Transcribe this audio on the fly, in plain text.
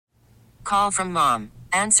call from mom.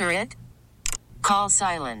 Answer it. Call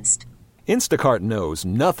silenced. Instacart knows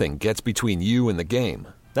nothing gets between you and the game.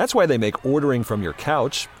 That's why they make ordering from your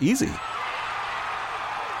couch easy.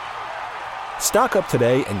 Stock up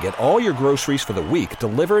today and get all your groceries for the week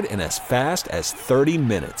delivered in as fast as 30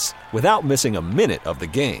 minutes without missing a minute of the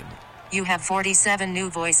game. You have 47 new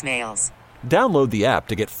voicemails. Download the app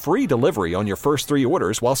to get free delivery on your first 3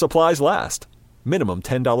 orders while supplies last. Minimum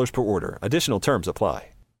 $10 per order. Additional terms apply.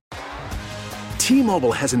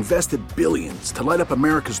 T-Mobile has invested billions to light up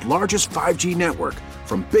America's largest 5G network,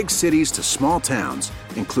 from big cities to small towns,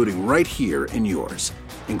 including right here in yours.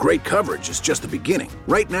 And great coverage is just the beginning.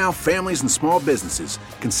 Right now, families and small businesses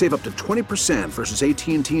can save up to 20% versus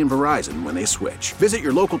AT&T and Verizon when they switch. Visit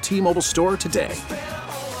your local T-Mobile store today.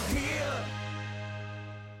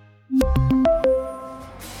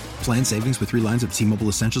 Plan savings with 3 lines of T-Mobile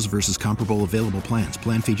Essentials versus comparable available plans.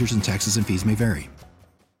 Plan features and taxes and fees may vary.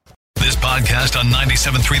 This podcast on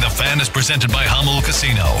 97.3 The Fan is presented by Hummel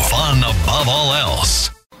Casino. Fun above all else.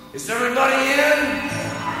 Is everybody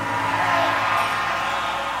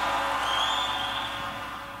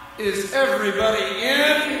in? Is everybody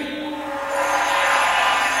in?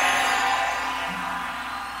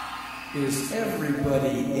 Is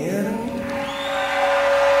everybody in?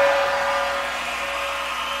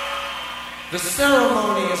 The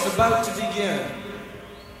ceremony is about to begin.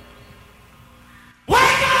 Wake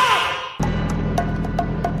up!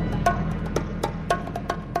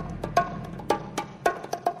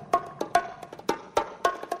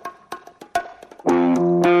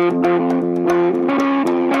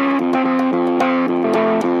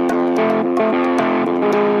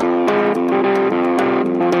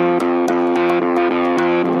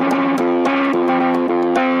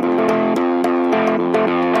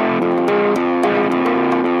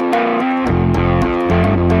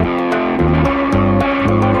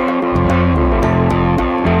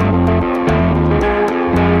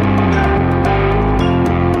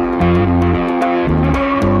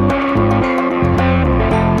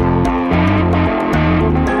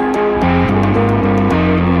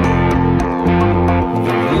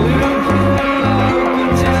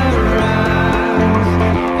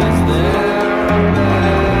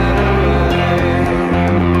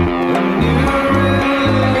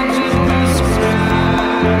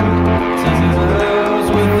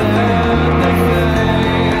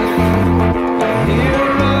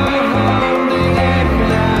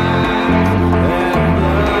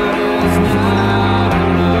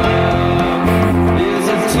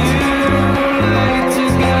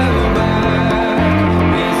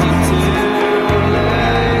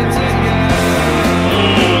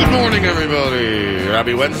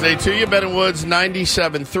 Wednesday to you, Ben and Woods,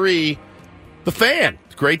 97.3. The Fan.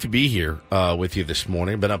 It's great to be here with you this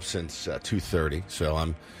morning. Been up since 2:30, so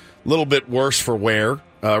I'm a little bit worse for wear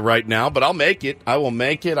right now, but I'll make it. I will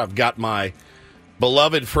make it. I've got my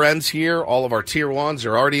beloved friends here. All of our Tier 1s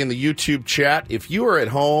are already in the YouTube chat. If you are at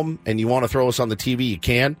home and you want to throw us on the TV, you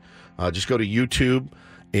can. Just go to YouTube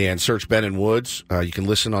and search Ben and Woods. You can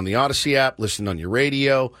listen on the Odyssey app, listen on your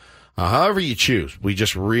radio. However you choose. We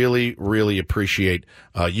just really, really appreciate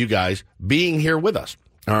you guys being here with us.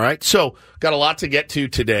 All right, so got a lot to get to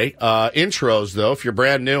today. Intros, though, if you're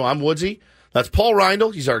brand new, I'm Woodsy. That's Paul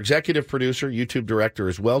Reindl. He's our executive producer, YouTube director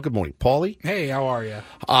as well. Good morning, Paulie. Hey, how are you?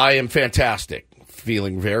 I am fantastic.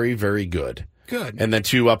 Feeling very, very good. Good. And then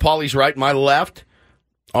to Paulie's right, my left,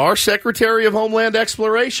 our Secretary of Homeland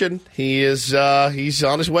Exploration. He is he's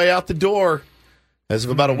on his way out the door as of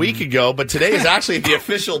about a week ago, but today is actually the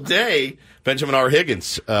official day. Benjamin R.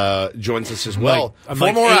 Higgins joins us as well. I'm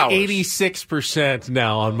 4 more hours. 86%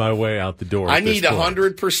 now on my way out the door. I need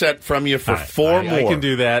 100% from you for 4 more. I can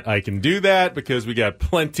do that. I can do that because we got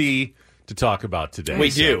plenty to talk about today. We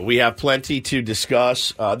do. We have plenty to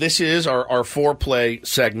discuss. This is our foreplay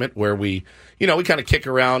segment where we kind of kick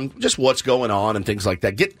around just what's going on and things like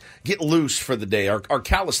that. Get loose for the day, our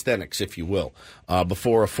calisthenics, if you will,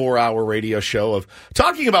 before a 4-hour radio show of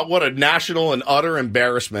talking about what a national and utter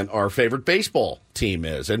embarrassment our favorite baseball team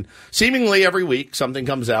is. And seemingly every week something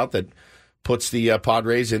comes out that puts the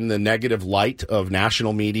Padres in the negative light of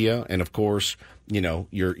national media. And, of course,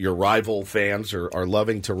 your rival fans are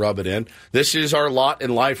loving to rub it in. This is our lot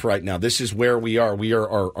in life right now. This is where we are. We are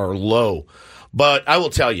our low. But I will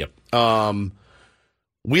tell you,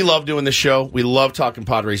 we love doing this show. We love talking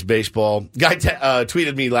Padres baseball. Guy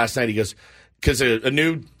tweeted me last night. He goes, because a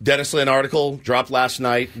new Dennis Lynn article dropped last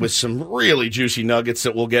night with some really juicy nuggets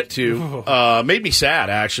that we'll get to. Made me sad,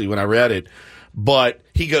 actually, when I read it. But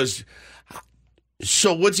he goes,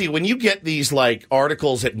 so, Woodsy, when you get these,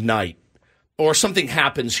 articles at night or something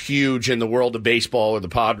happens huge in the world of baseball or the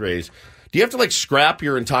Padres, do you have to like scrap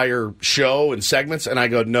your entire show and segments? And I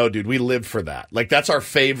go, no, dude, we live for that. Like, that's our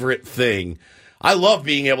favorite thing. I love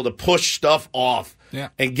being able to push stuff off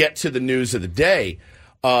and get to the news of the day.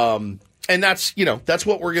 And that's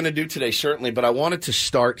what we're going to do today, certainly. But I wanted to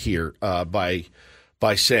start here by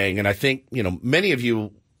saying, and I think, many of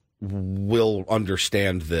you will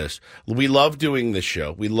understand this. We love doing this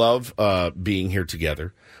show. We love being here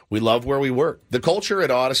together. We love where we work. The culture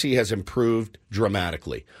at Odyssey has improved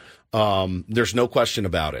dramatically. There's no question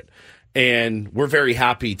about it. And we're very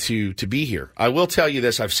happy to be here. I will tell you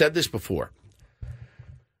this. I've said this before.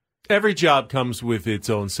 Every job comes with its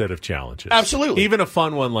own set of challenges. Absolutely. Even a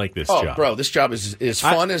fun one like this job. Bro, this job is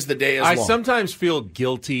fun as the day is long. I sometimes feel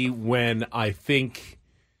guilty when I think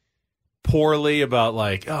poorly about,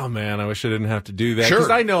 like, oh, man, I wish I didn't have to do that. Because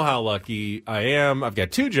I know how lucky I am. I've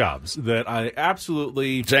got 2 jobs that I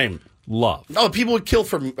absolutely love. Oh, people would kill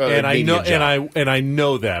for and I know, and I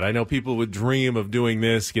know that. I know people would dream of doing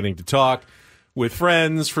this, getting to talk with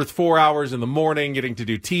friends for 4 hours in the morning, getting to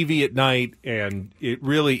do TV at night, and it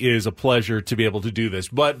really is a pleasure to be able to do this.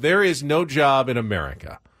 But there is no job in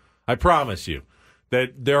America, I promise you,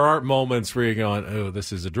 that there aren't moments where you're going, oh,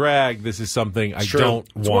 this is a drag, this is something I don't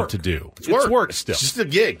want to do. It's work still. It's just a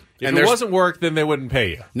gig. If it wasn't work, then they wouldn't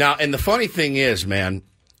pay you. Now, and the funny thing is, man,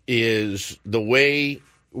 is the way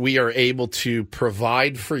we are able to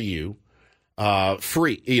provide for you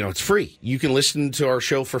free. It's free. You can listen to our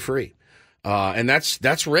show for free. And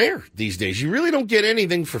that's rare these days. You really don't get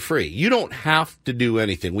anything for free. You don't have to do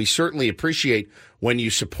anything. We certainly appreciate when you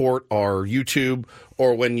support our YouTube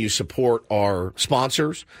or when you support our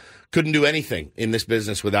sponsors. Couldn't do anything in this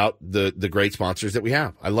business without the great sponsors that we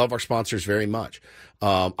have. I love our sponsors very much.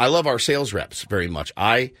 I love our sales reps very much.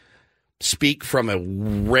 I speak from a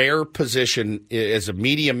rare position as a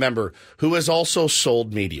media member who has also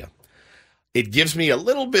sold media. It gives me a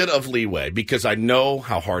little bit of leeway because I know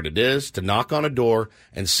how hard it is to knock on a door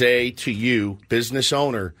and say to you, business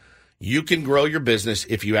owner, you can grow your business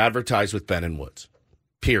if you advertise with Ben & Woods,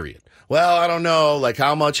 period. Well, I don't know, like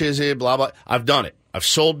how much is it, blah, blah. I've done it. I've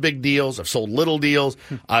sold big deals. I've sold little deals.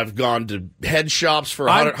 I've gone to head shops for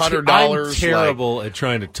 $100. I'm terrible at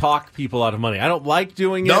trying to talk people out of money. I don't like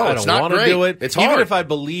doing it. I don't want to do it. It's hard. Even if I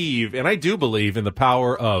believe, and I do believe in the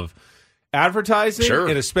power of advertising,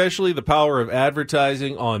 and especially the power of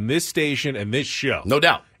advertising on this station and this show. No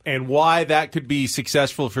doubt. And why that could be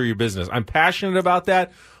successful for your business. I'm passionate about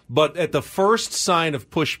that, but at the first sign of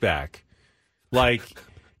pushback, like,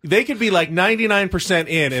 they could be like 99%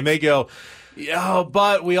 in, and they go, oh,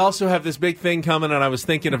 but we also have this big thing coming, and I was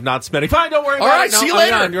thinking of not spending. Fine, don't worry about it. All right, see you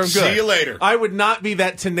later. I'm good. See you later. I would not be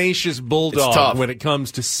that tenacious bulldog when it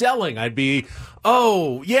comes to selling. I'd be,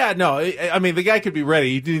 oh, yeah, no. I mean, the guy could be ready.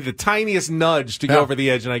 You need the tiniest nudge to go over the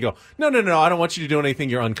edge, and I go, no, I don't want you to do anything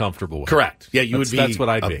you're uncomfortable with. Correct. Yeah, that's what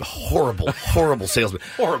I'd be. Horrible salesman.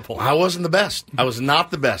 Horrible. I wasn't the best. I was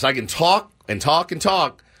not the best. I can talk and talk and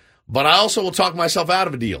talk, but I also will talk myself out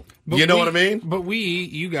of a deal. You know what I mean? But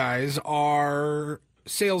you guys are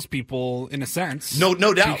salespeople in a sense. No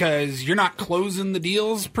doubt. Because you're not closing the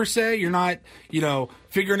deals per se. You're not,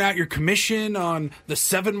 figuring out your commission on the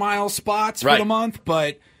 7 Mile spots for the month,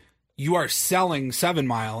 but you are selling 7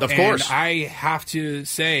 Mile. Of course. And I have to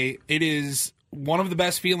say, it is one of the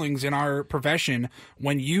best feelings in our profession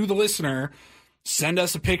when you, the listener, send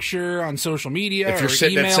us a picture on social media. If you're or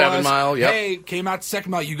sitting email at 7 us, Mile, hey, came out to 2nd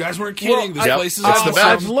Mile. You guys weren't kidding. This place is awesome.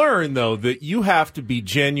 I've learned, though, that you have to be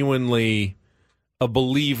genuinely a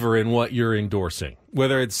believer in what you're endorsing.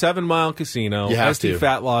 Whether it's 7 Mile Casino,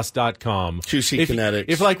 SDFatLoss.com. 2C Kinetics.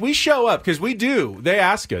 If like we show up, because we do, they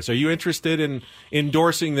ask us, are you interested in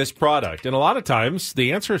endorsing this product? And a lot of times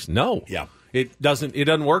the answer is no. Yeah. It doesn't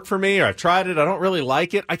work for me, or I've tried it, I don't really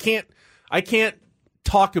like it. I can't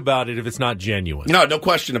talk about it if it's not genuine. No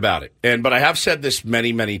question about it. But I have said this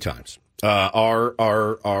many, many times.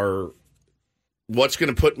 Our what's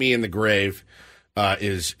going to put me in the grave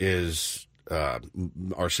is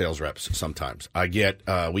our sales reps. Sometimes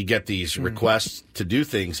we get these requests to do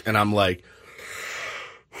things, and I'm like,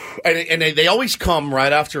 and they always come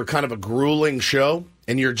right after kind of a grueling show,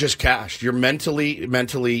 and you're just cashed. You're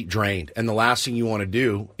mentally drained, and the last thing you want to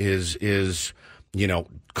do is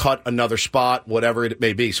cut another spot, whatever it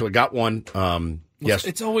may be. So I got one. Yes,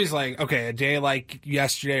 it's always like, okay, a day like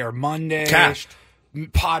yesterday or Monday, cashed.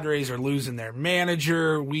 Padres are losing their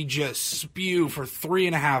manager. We just spew for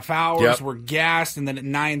 3.5 hours. Yep. We're gassed, and then at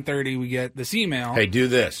 9:30 we get this email. Hey, do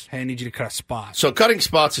this. Hey, I need you to cut a spot. So cutting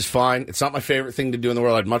spots is fine. It's not my favorite thing to do in the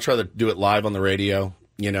world. I'd much rather do it live on the radio,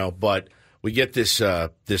 But we get this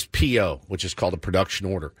PO, which is called a production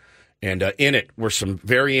order, and in it were some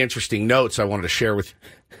very interesting notes I wanted to share with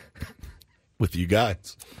with you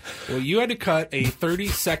guys. Well, you had to cut a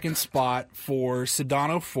 30-second spot for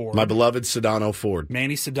Sedano Ford. My beloved Sedano Ford.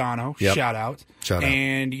 Manny Sedano, Yep. shout out.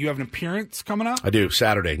 And you have an appearance coming up? I do,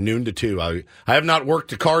 Saturday, noon to 2. I have not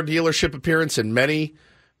worked a car dealership appearance in many,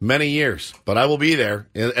 many years, but I will be there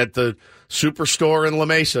at the Superstore in La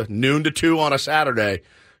Mesa, noon to 2 on a Saturday,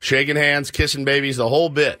 shaking hands, kissing babies, the whole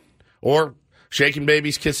bit. Or shaking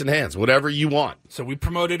babies, kissing hands, whatever you want. So we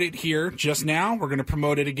promoted it here just now. We're going to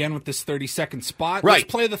promote it again with this 30-second spot. Right.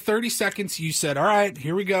 Let's play the 30 seconds. You said, all right,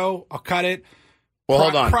 here we go. I'll cut it. Well,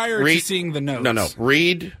 hold on. Prior to seeing the notes. No.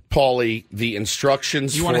 Read, Paulie, the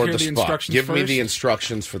instructions you for hear the spot. Instructions Give me first? the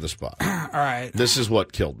instructions for the spot. All right. This is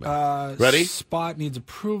what killed me. Ready? Spot needs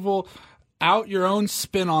approval. Out your own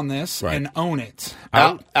spin on this and own it.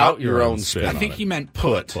 Out your own spin. I think he meant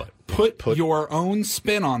put. Put your own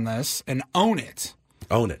spin on this and own it.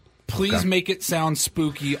 Own it. Please make it sound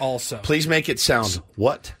spooky also. Please make it sound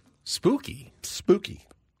what? Spooky. Spooky.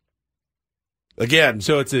 Again.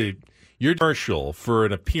 So it's your commercial for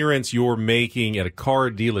an appearance you're making at a car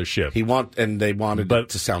dealership. They wanted it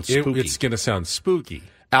to sound spooky. It's going to sound spooky.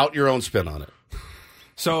 Out your own spin on it.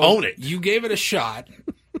 So own it. You gave it a shot.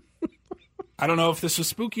 I don't know if this was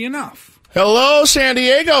spooky enough. Hello, San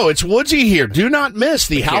Diego. It's Woodsy here. Do not miss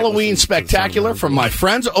the Halloween Spectacular from my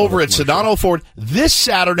friends over at Sedano Ford this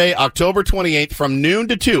Saturday, October 28th from noon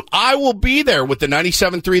to 2. I will be there with the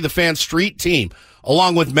 97.3 The Fan Street team,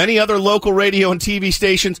 along with many other local radio and TV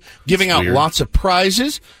stations, giving out lots of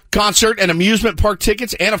prizes, concert and amusement park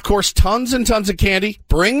tickets, and, of course, tons and tons of candy.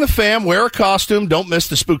 Bring the fam, wear a costume. Don't miss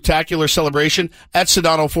the Spooktacular celebration at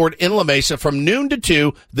Sedano Ford in La Mesa from noon to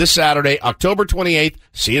 2 this Saturday, October 28th.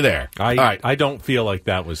 See you there. All right. I don't feel like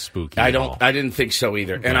that was spooky at all. I didn't think so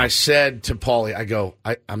either. No. And I said to Paulie, I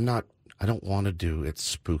don't want to do it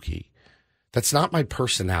spooky. That's not my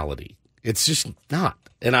personality. It's just not.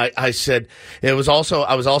 And I said, I was also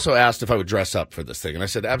asked if I would dress up for this thing. And I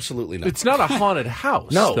said, absolutely not. It's not a haunted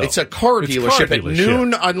house. No, though. it's a car dealership at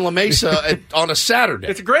noon on La Mesa on a Saturday.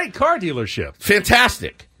 It's a great car dealership.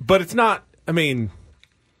 Fantastic. But it's not,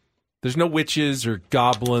 there's no witches or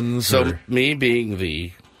goblins. So me being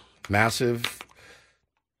the massive,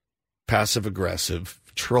 passive-aggressive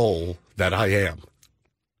troll that I am,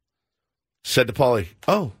 said to Paulie,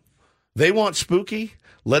 oh, they want spooky?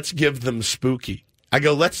 Let's give them spooky. I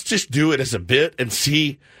go, let's just do it as a bit and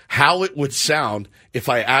see how it would sound if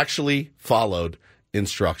I actually followed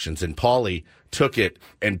instructions. And Paulie took it,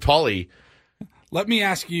 and Paulie... Let me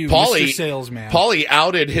ask you, Mr. Salesman. Paulie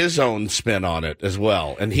outed his own spin on it as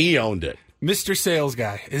well, and he owned it. Mr. Sales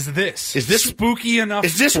Guy, is this spooky enough?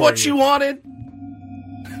 Is this what you wanted?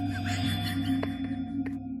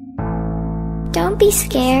 Don't be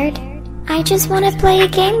scared. I just want to play a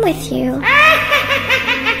game with you.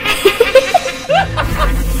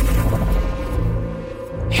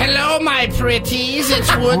 Hello, my pretties. It's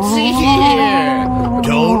Woodsy here.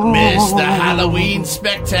 Don't miss the Halloween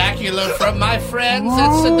Spectacular from my friends at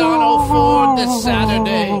Sedano Ford this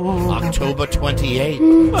Saturday, October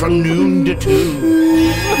 28th, from noon to 2.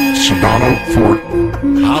 Sedano Ford.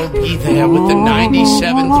 I'll be there with the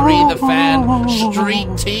 97.3 The Fan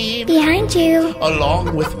Street team. Behind you.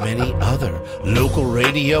 Along with many other local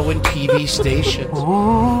radio and TV stations,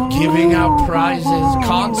 giving out prizes,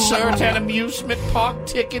 concert and amusement park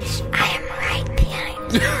tickets. I am right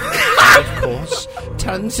behind you. Of course,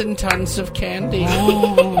 tons and tons of candy.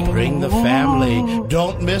 Bring the family.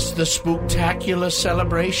 Don't miss the Spooktacular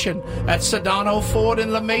celebration at Sedano Ford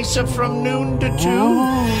in La Mesa from noon to 2.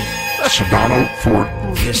 Sedano Ford.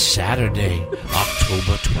 This Saturday,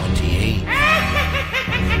 October 28th.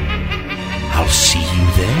 I'll see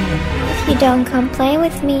you there. If you don't come play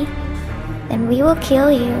with me, then we will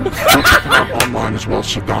kill you. Online as well,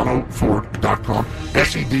 SedanoFord.com,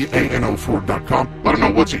 SEDANO Ford.com. Let them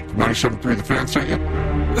know Woodsy, 97.3 The Fan sent you.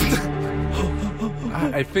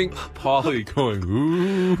 I think Paulie going,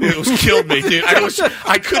 ooh. It was killed me, dude.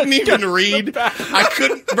 I couldn't even read. I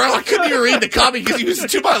couldn't even read the copy because he was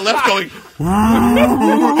to my left going, and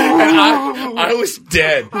I was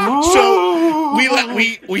dead. So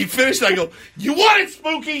we finished. And I go, you wanted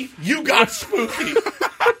spooky, you got spooky.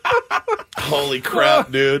 Holy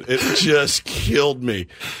crap, dude! It just killed me.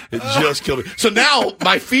 So now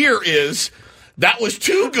my fear is that was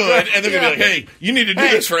too good, and they're gonna be like, "Hey, you need to do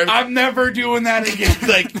this for everyone." I'm never doing that again.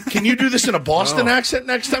 Like, can you do this in a Boston accent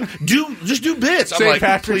next time? Just do bits. I'm like,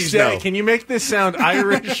 Patrick's please Day. no. Can you make this sound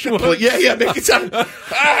Irish? Yeah, make it sound top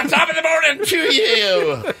of the morning to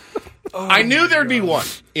you. I knew there'd be one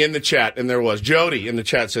in the chat, and there was. Jody in the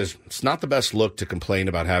chat says, it's not the best look to complain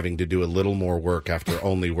about having to do a little more work after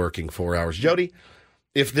only working 4 hours. Jody,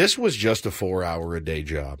 if this was just a 4-hour-a-day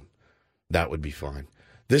job, That would be fine.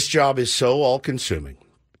 This job is so all-consuming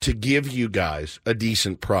to give you guys a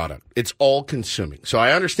decent product. It's all-consuming. So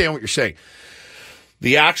I understand what you're saying.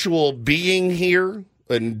 The actual being here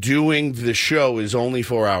and doing the show is only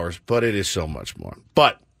 4 hours, but it is so much more.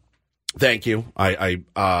 But thank you. I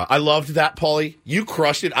loved that, Paulie. You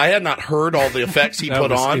crushed it. I had not heard all the effects he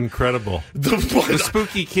put on. Incredible. The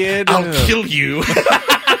spooky kid. I'll kill you.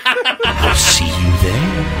 I'll see you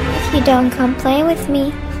there. If you don't come play with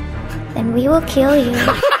me, then we will kill you.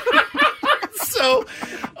 So,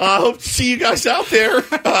 I hope to see you guys out there.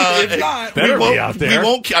 If not, better be out there.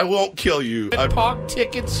 I won't kill you. I bought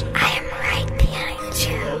tickets. I am right behind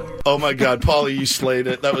you. Oh my God, Paulie, you slayed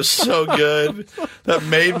it. That was so good. That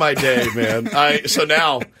made my day, man. So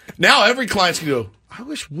now every client's gonna go, I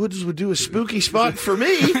wish Woods would do a spooky spot for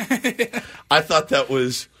me. I thought that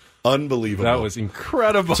was unbelievable. That was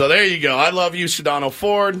incredible. So there you go. I love you, Sedano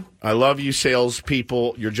Ford. I love you,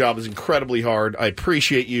 salespeople. Your job is incredibly hard. I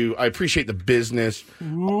appreciate you. I appreciate the business.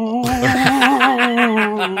 Let's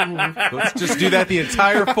just do that the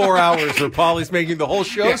entire 4 hours where Paulie's making the whole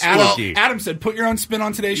show spooky. Adam said, put your own spin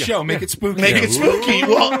on today's show. Make it spooky. Make it spooky.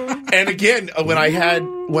 Well, and again, when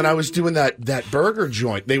I was doing that burger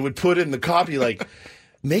joint, they would put in the copy like,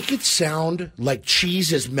 make it sound like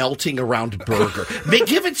cheese is melting around a burger.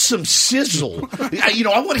 Give it some sizzle.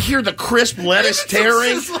 I want to hear the crisp lettuce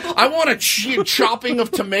tearing. I want a chopping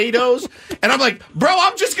of tomatoes. And I'm like, bro,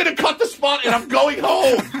 I'm just going to cut the spot and I'm going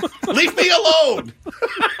home. Leave me alone.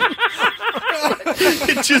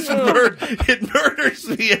 It murders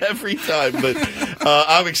me every time. But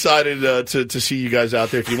I'm excited to see you guys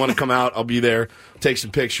out there. If you want to come out, I'll be there. Take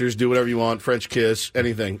some pictures, do whatever you want, French kiss,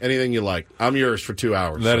 anything you like. I'm yours for 2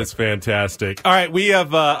 hours. That is fantastic. All right, we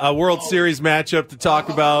have a World Series matchup to talk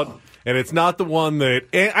about, and it's not the one that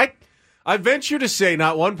I venture to say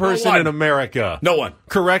not one person in America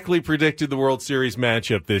correctly predicted the World Series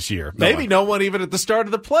matchup this year. Maybe no one even at the start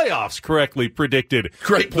of the playoffs correctly predicted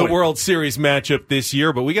the World Series matchup this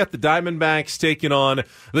year, but we got the Diamondbacks taking on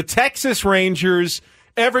the Texas Rangers.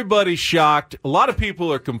 Everybody's shocked. A lot of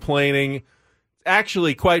people are complaining.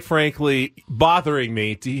 Actually, quite frankly, bothering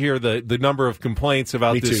me to hear the number of complaints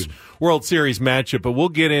about this World Series matchup, but we'll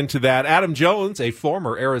get into that. Adam Jones, a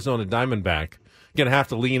former Arizona Diamondback, going to have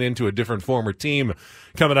to lean into a different former team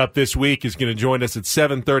coming up this week, is going to join us at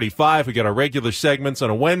 7:35. We got our regular segments on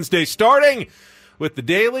a Wednesday, starting with the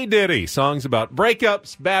Daily Ditty, songs about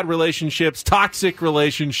breakups, bad relationships, toxic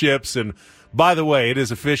relationships, and by the way, it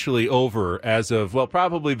is officially over as of,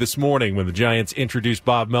 probably this morning when the Giants introduced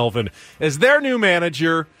Bob Melvin as their new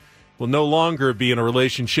manager. Will no longer be in a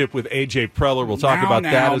relationship with A.J. Preller. We'll talk about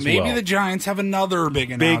that as well. Maybe the Giants have another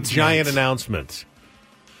big announcement. Big, giant announcement.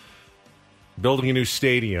 Building a new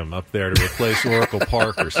stadium up there to replace Oracle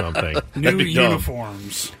Park or something. New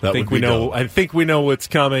uniforms. I think we know what's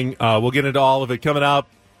coming. We'll get into all of it coming up.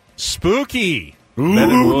 Spooky. Ben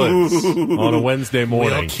and Woods on a Wednesday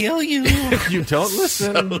morning. We'll kill you. If you don't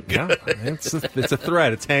listen. So it's a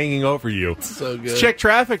threat. It's hanging over you. So good. Let's check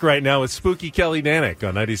traffic right now with Spooky Kelly Danick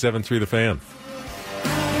on 97.3 The Fan.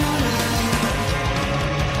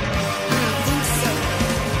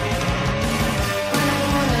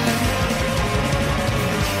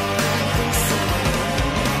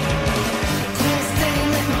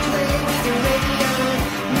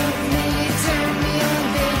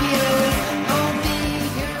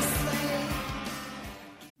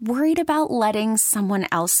 Worried about letting someone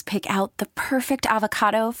else pick out the perfect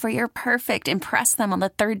avocado for your perfect impress them on the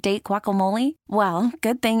third date guacamole? Well,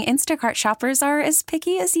 good thing Instacart shoppers are as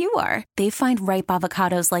picky as you are. They find ripe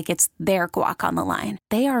avocados like it's their guac on the line.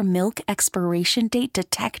 They are milk expiration date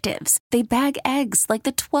detectives. They bag eggs like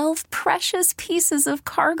the 12 precious pieces of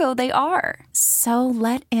cargo they are. So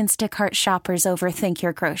let Instacart shoppers overthink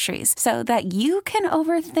your groceries so that you can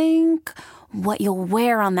overthink what you'll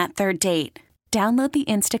wear on that third date. Download the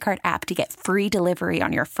Instacart app to get free delivery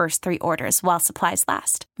on your first 3 orders while supplies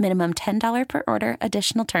last. Minimum $10 per order.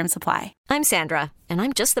 Additional terms apply. I'm Sandra, and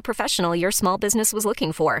I'm just the professional your small business was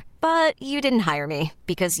looking for. But you didn't hire me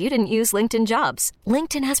because you didn't use LinkedIn Jobs.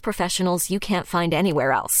 LinkedIn has professionals you can't find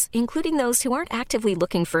anywhere else, including those who aren't actively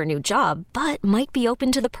looking for a new job, but might be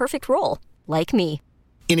open to the perfect role, like me.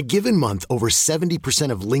 In a given month, over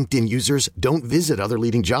 70% of LinkedIn users don't visit other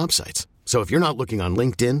leading job sites. So if you're not looking on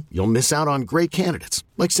LinkedIn, you'll miss out on great candidates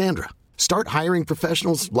like Sandra. Start hiring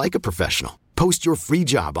professionals like a professional. Post your free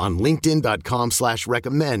job on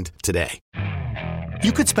linkedin.com/recommend today.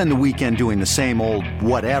 You could spend the weekend doing the same old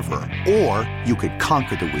whatever, or you could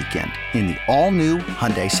conquer the weekend in the all-new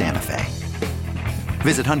Hyundai Santa Fe.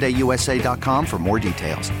 Visit HyundaiUSA.com for more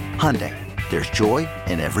details. Hyundai, there's joy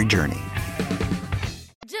in every journey.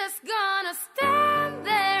 Just gonna gonna stand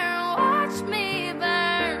there and watch me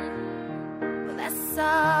burn. Well, that's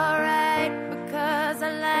alright, because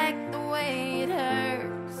I like the way it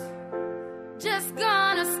hurts. Just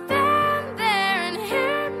gonna stand there and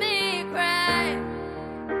hear me cry.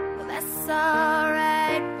 Well, that's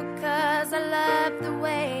alright, because I love the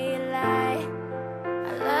way you lie.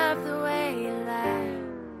 I love the way you lie.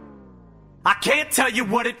 I can't tell you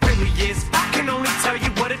what it really is. I can only tell you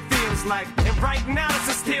what it feels like. And right now it's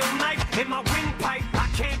a steel knife in my windpipe. I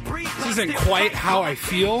can't breathe. This isn't quite how I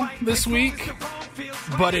feel this week,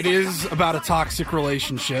 but it is about a toxic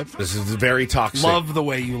relationship. This is very toxic. Love the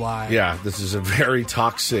way you lie. Yeah, this is a very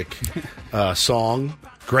toxic song.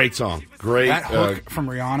 Great song. Great. That hook from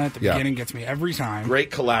Rihanna at the beginning gets me every time.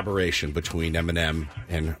 Great collaboration between Eminem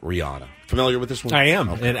and Rihanna. Familiar with this one? I am.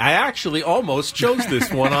 Okay. And I actually almost chose this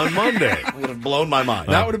one on Monday. Would have blown my mind.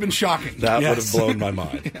 That would have been shocking. That would have blown my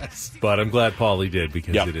mind. Yes. But I'm glad Paulie did,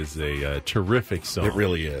 because it is a terrific song. It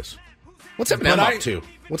really is. What's Eminem up to?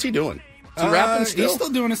 What's he doing? Is he rapping still? He's still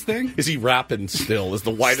doing his thing. Is he rapping still? Is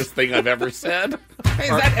the whitest thing I've ever said. Hey,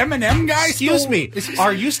 is that Eminem guy Excuse still? me.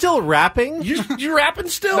 Are you still rapping? You rapping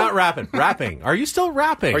still? Not rapping. Rapping. Are you still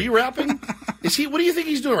rapping? Are you rapping? Is he? What do you think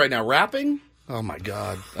he's doing right now? Rapping? Oh my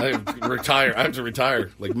God! I retire. I have to retire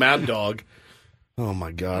like Mad Dog. Oh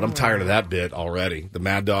my God! I'm tired of that bit already. The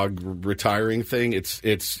Mad Dog retiring thing. It's.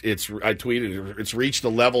 I tweeted. It's reached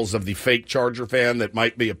the levels of the fake Charger fan that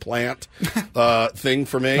might be a plant thing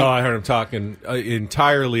for me. Oh, I heard him talking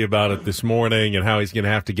entirely about it this morning and how he's going to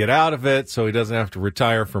have to get out of it so he doesn't have to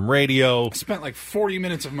retire from radio. I spent like 40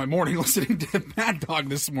 minutes of my morning listening to Mad Dog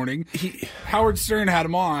this morning. Howard Stern had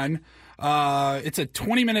him on. It's a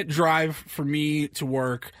 20-minute drive for me to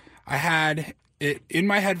work. I had it in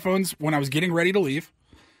my headphones when I was getting ready to leave.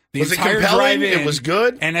 Was it compelling? It was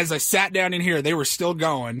good? And as I sat down in here, they were still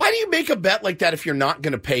going. Why do you make a bet like that if you're not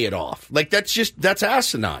going to pay it off? Like, that's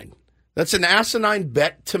asinine. That's an asinine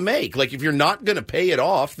bet to make. Like, if you're not going to pay it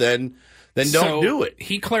off, then don't do it.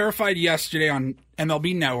 He clarified yesterday on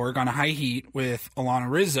MLB Network on High Heat with Alana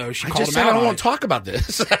Rizzo. She called him out. I don't want to talk about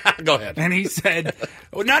this. Go ahead. And he said,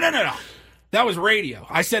 no. That was radio.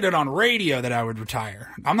 I said it on radio that I would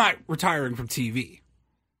retire. I'm not retiring from TV.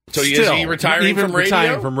 So is he retiring from radio?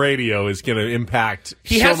 Retiring from radio is going to impact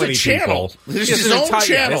he so has many a channel. people. This is his own channel.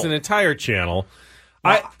 He has an entire channel.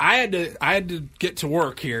 I had to get to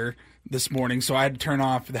work here this morning, so I had to turn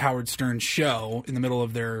off the Howard Stern show in the middle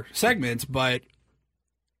of their segments, but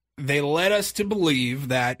they led us to believe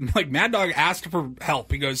that, like, Mad Dog asked for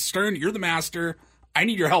help. He goes, Stern, you're the master. I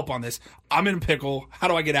need your help on this. I'm in a pickle. How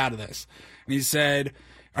do I get out of this? And he said,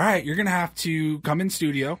 all right, you're going to have to come in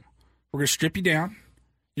studio. We're going to strip you down.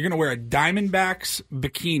 You're going to wear a Diamondbacks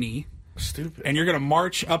bikini. Stupid. And you're going to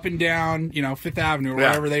march up and down, Fifth Avenue or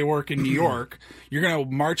wherever they work in New York. You're going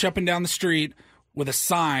to march up and down the street with a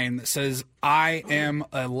sign that says, I am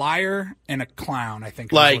a liar and a clown, I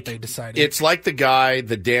think is what they decided. It's like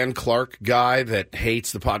the Dan Clark guy that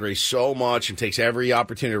hates the Padres so much and takes every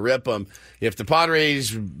opportunity to rip them. If the Padres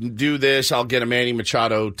do this, I'll get a Manny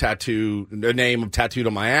Machado name tattooed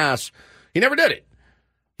on my ass. He never did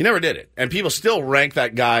it. And people still rank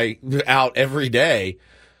that guy out every day.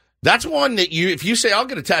 That's one that if you say, I'll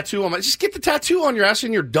get a tattoo on my, just get the tattoo on your ass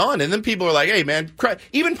and you're done. And then people are like, hey, man,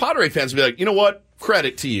 even Padre fans will be like, you know what?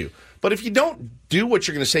 Credit to you. But if you don't do what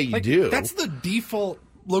you're going to say you do. That's the default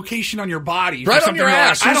location on your body. Right on your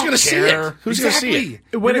ass. Who's going to see it? Who's going to see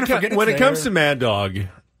it? When it comes to Mad Dog,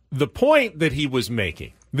 the point that he was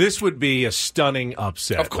making, this would be a stunning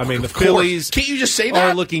upset. The Phillies Can't you just say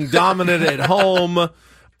that? are looking dominant at home.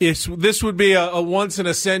 This would be a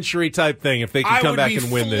once-in-a-century type thing if they could come back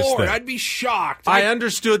and win this thing. I'd be shocked. I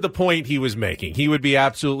understood the point he was making. He would be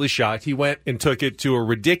absolutely shocked. He went and took it to a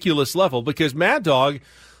ridiculous level because Mad Dog,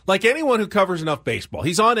 like anyone who covers enough baseball,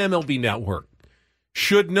 he's on MLB Network,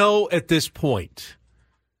 should know at this point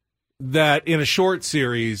that in a short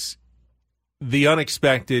series, the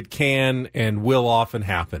unexpected can and will often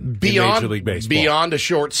happen in Major League Baseball. Beyond a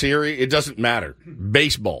short series, it doesn't matter.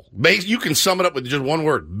 Baseball. You can sum it up with just one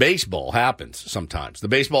word. Baseball happens sometimes. The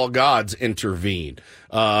baseball gods intervene.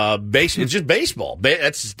 It's just baseball.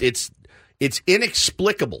 It's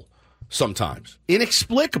inexplicable sometimes.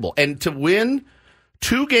 Inexplicable. And to win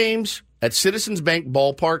 2 games at Citizens Bank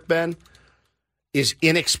Ballpark, Ben, is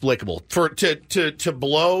inexplicable. To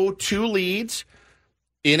blow 2 leads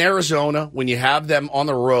in Arizona, when you have them on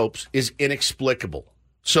the ropes, is inexplicable.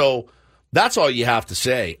 So that's all you have to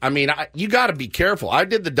say. I mean, you got to be careful. I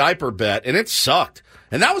did the diaper bet, and it sucked.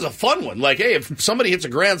 And that was a fun one. Like, hey, if somebody hits a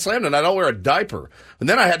grand slam tonight, I'll wear a diaper. And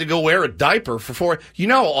then I had to go wear a diaper for 4. You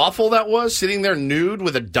know how awful that was, sitting there nude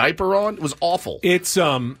with a diaper on? It was awful. It's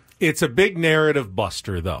It's a big narrative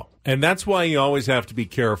buster, though. And that's why you always have to be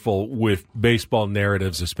careful with baseball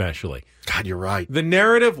narratives, especially. God, you're right. The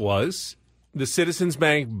narrative was the Citizens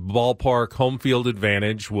Bank ballpark home field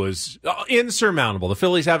advantage was insurmountable. The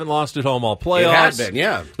Phillies haven't lost at home all playoffs. It had been,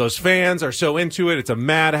 yeah. Those fans are so into it. It's a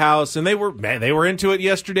madhouse. And they were into it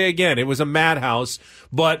yesterday again. It was a madhouse.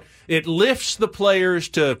 But it lifts the players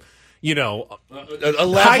to, a level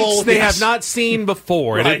heights they have not seen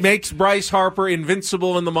before. Right. And it makes Bryce Harper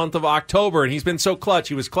invincible in the month of October. And he's been so clutch.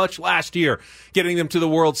 He was clutch last year, getting them to the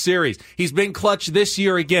World Series. He's been clutch this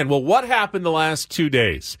year again. Well, what happened the last 2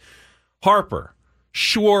 days? Harper,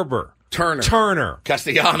 Schwarber, Turner,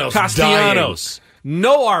 Castellanos,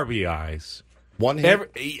 no RBIs. One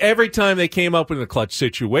hit. Every time they came up in a clutch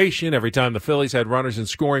situation, every time the Phillies had runners in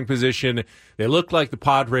scoring position, they looked like the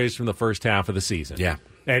Padres from the first half of the season. Yeah.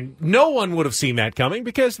 And no one would have seen that coming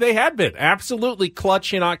because they had been absolutely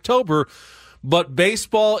clutch in October. But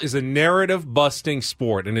baseball is a narrative-busting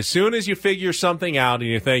sport. And as soon as you figure something out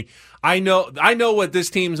and you think, I know what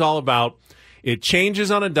this team's all about, it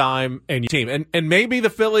changes on a dime, and your team. And maybe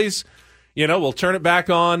the Phillies, will turn it back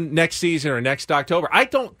on next season or next October. I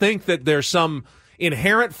don't think that there's some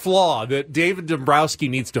inherent flaw that David Dombrowski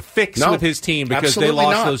needs to fix with his team because they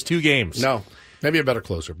lost those 2 games. No. Maybe a better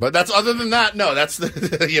closer. But that's other than that, no, that's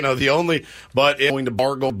the only, but it's going to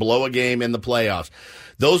blow a game in the playoffs.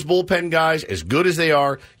 Those bullpen guys, as good as they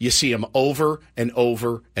are, you see them over and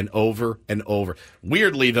over and over and over.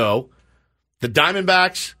 Weirdly, though, the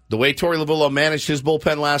Diamondbacks, the way Torey Lovullo managed his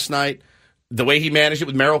bullpen last night, the way he managed it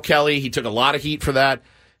with Merrill Kelly, he took a lot of heat for that.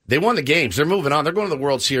 They won the games. They're moving on. They're going to the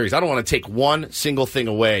World Series. I don't want to take one single thing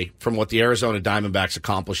away from what the Arizona Diamondbacks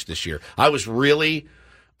accomplished this year. I was really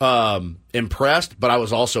impressed, but I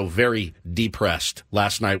was also very depressed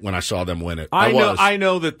last night when I saw them win it. I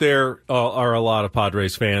know that there are a lot of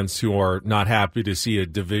Padres fans who are not happy to see a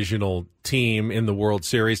divisional team in the World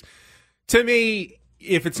Series. To me,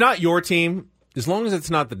 if it's not your team, as long as it's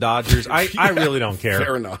not the Dodgers, I really don't care.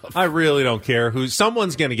 Fair enough. I really don't care.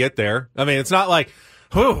 Someone's going to get there. I mean, it's not like,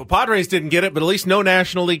 Padres didn't get it, but at least no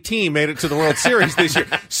National League team made it to the World Series this year.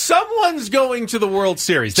 Someone's going to the World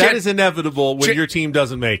Series. That is inevitable when your team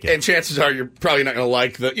doesn't make it. And chances are you're probably not going to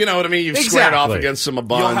like you know what I mean? You've squared off against them a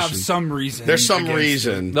bunch. You'll have some reason. There's some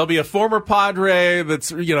reason. There'll be a former Padre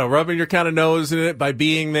that's, rubbing your kind of nose in it by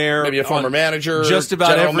being there. Maybe a former manager,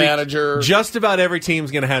 general manager. Just about every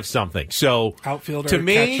team's going to have something. So, outfielder, to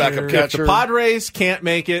me, backup catcher. If the Padres can't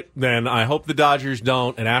make it, then I hope the Dodgers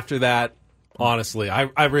don't. And after that, honestly,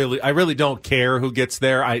 I really don't care who gets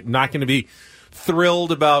there. I'm not going to be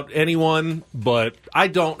thrilled about anyone, but I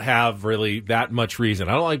don't have really that much reason.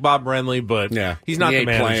 I don't like Bob Brenly, but he's not the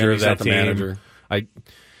manager of that team.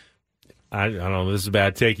 I don't know. This is a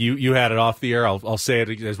bad take. You had it off the air. I'll say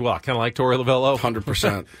it as well. I kind of like Torey Lovullo.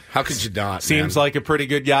 100%. How could you not? Seems like a pretty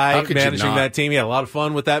good guy managing that team. He had a lot of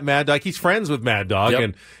fun with that Mad Dog. He's friends with Mad Dog,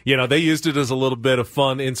 and they used it as a little bit of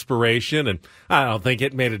fun inspiration. And I don't think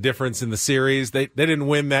it made a difference in the series. They didn't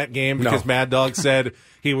win that game because Mad Dog said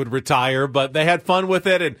he would retire, but they had fun with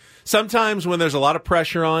it. And sometimes when there's a lot of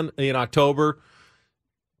pressure on in October,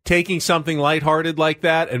 taking something lighthearted like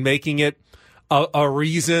that and making it a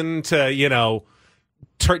reason to,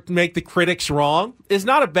 make the critics wrong is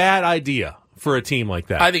not a bad idea for a team like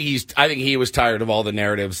that. I think he was tired of all the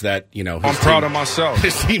narratives that, I'm proud of myself.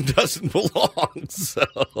 His team doesn't belong. So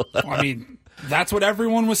I mean, that's what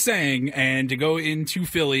everyone was saying. And to go into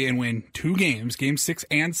Philly and win 2 games, game 6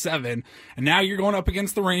 and 7, and now you're going up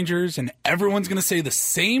against the Rangers, and everyone's going to say the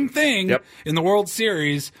same thing in the World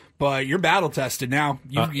Series. But you're battle tested now.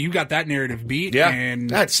 You got that narrative beat. Yeah,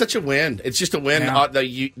 and it's such a win. It's just a win. Yeah.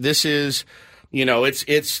 This is,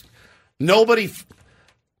 it's nobody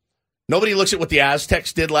looks at what the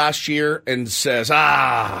Aztecs did last year and says,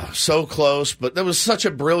 so close. But that was such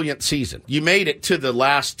a brilliant season. You made it to the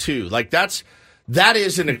last 2. That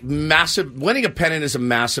is a massive. Winning a pennant is a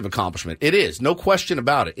massive accomplishment. It is, no question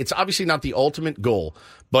about it. It's obviously not the ultimate goal,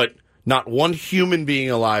 but not one human being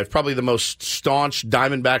alive, probably the most staunch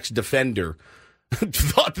Diamondbacks defender,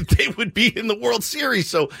 thought that they would be in the World Series.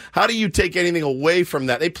 So how do you take anything away from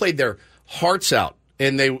that? They played their hearts out,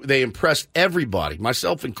 and they impressed everybody,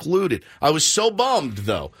 myself included. I was so bummed,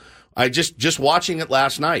 though. I just watching it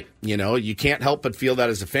last night, you can't help but feel that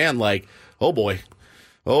as a fan, like, oh boy,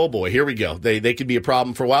 here we go. They could be a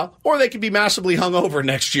problem for a while, or they could be massively hungover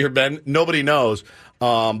next year, Ben. Nobody knows.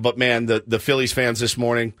 But man, the Phillies fans this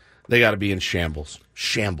morning, They got to be in shambles.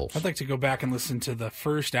 Shambles. I'd like to go back and listen to the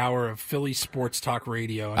first hour of Philly Sports Talk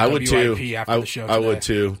Radio on I would too. WIP after the show today. I would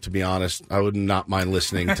too, to be honest. I would not mind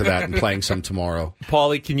listening to that and playing some tomorrow.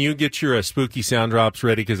 Paulie, can you get your spooky sound drops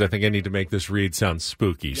ready? Because I think I need to make this read sound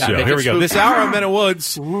spooky. Yeah, so here we go. Spooky. This hour of Men of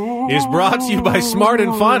Woods is brought to you by Smart &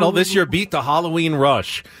 Final. This year, beat the Halloween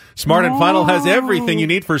rush. Smart & Final has everything you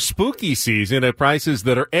need for spooky season at prices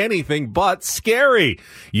that are anything but scary.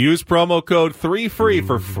 Use promo code 3FREE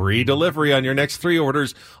for free delivery on your next 3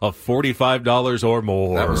 orders of $45 or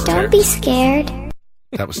more. Don't be scared.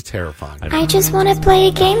 That was terrifying. I just want to play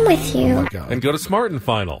a game with you. Oh my God. And go to Smart &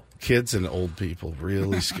 Final. Kids and old people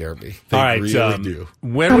really scare me. They All right, really do.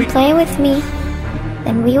 Come play with me,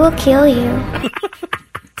 then we will kill you.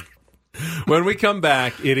 When we come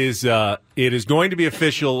back, it is going to be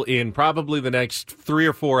official in probably the next 3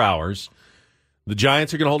 or 4 hours. The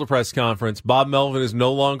Giants are going to hold a press conference. Bob Melvin is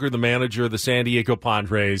no longer the manager of the San Diego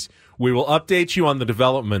Padres. We will update you on the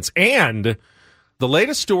developments and the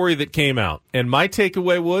latest story that came out. And my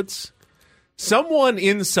takeaway, Woods, someone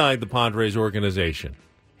inside the Padres organization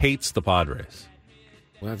hates the Padres.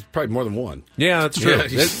 Well, that's probably more than one. Yeah, that's true.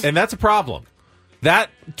 Yeah. And that's a problem.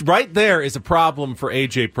 That right there is a problem for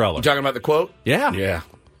A.J. Preller. You talking about the quote? Yeah. Yeah.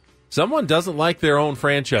 Someone doesn't like their own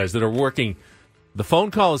franchise that are working. The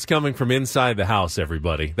phone call is coming from inside the house,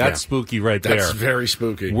 everybody. That's spooky right there. That's very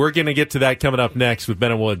spooky. We're going to get to that coming up next with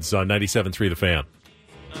Ben and Woods on 97.3 The Fan.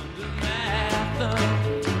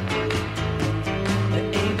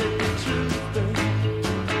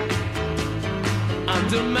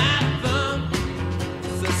 Under my thumb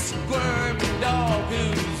is a squirmy dog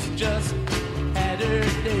who's just had her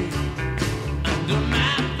day. Under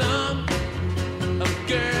my thumb, a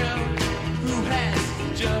girl who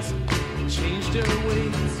has just changed her ways.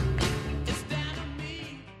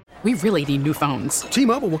 We really need new phones.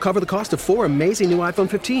 T-Mobile will cover the cost of 4 amazing new iPhone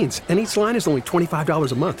 15s, and each line is only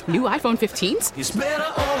 $25 a month. New iPhone 15s? It's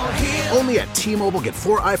better over here. Only at T-Mobile, get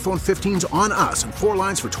 4 iPhone 15s on us and 4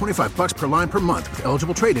 lines for $25 per line per month with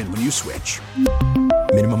eligible trade-in when you switch.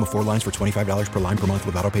 Minimum of 4 lines for $25 per line per month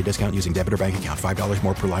with autopay discount using debit or bank account. $5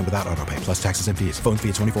 more per line without autopay, plus taxes and fees. Phone fee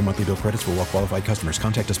at 24 monthly bill credits for well-qualified customers.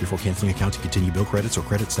 Contact us before canceling account to continue bill credits or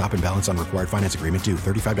credit stop and balance on required finance agreement due.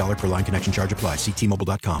 $35 per line connection charge applies. See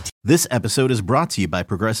T-Mobile.com. This episode is brought to you by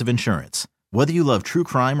Progressive Insurance. Whether you love true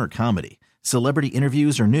crime or comedy, celebrity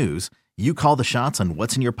interviews or news, you call the shots on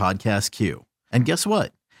what's in your podcast queue. And guess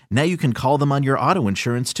what? Now you can call them on your auto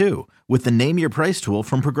insurance too with the Name Your Price tool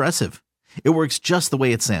from Progressive. It works just the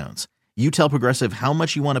way it sounds. You tell Progressive how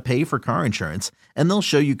much you want to pay for car insurance, and they'll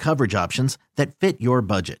show you coverage options that fit your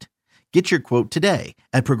budget. Get your quote today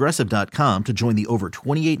at Progressive.com to join the over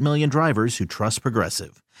 28 million drivers who trust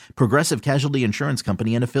Progressive. Progressive Casualty Insurance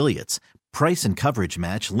Company and Affiliates. Price and coverage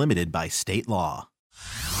match limited by state law.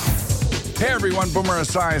 Hey everyone, Boomer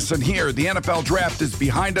Esiason here. The NFL Draft is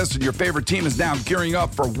behind us and your favorite team is now gearing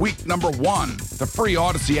up for week number 1. The free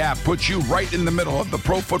Odyssey app puts you right in the middle of the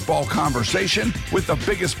pro football conversation with the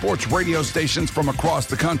biggest sports radio stations from across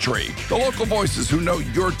the country. The local voices who know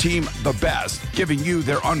your team the best, giving you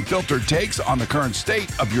their unfiltered takes on the current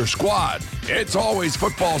state of your squad. It's always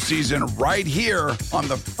football season right here on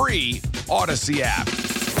the free Odyssey app.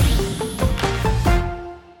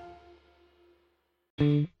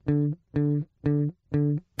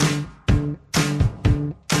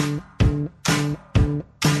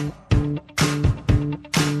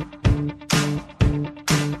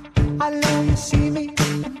 I know you see me,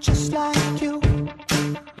 I'm just like you.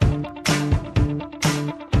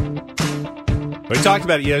 We talked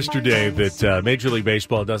about it yesterday that Major League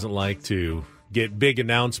Baseball doesn't like to get big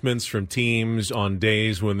announcements from teams on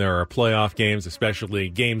days when there are playoff games, especially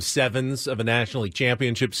Game 7s of a National League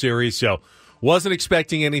Championship Series. So wasn't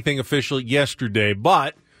expecting anything official yesterday,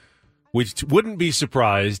 but we wouldn't be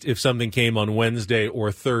surprised if something came on Wednesday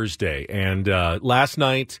or Thursday. And last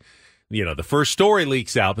night, the first story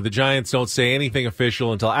leaks out, but the Giants don't say anything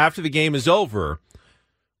official until after the game is over.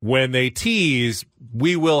 When they tease,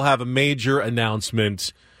 we will have a major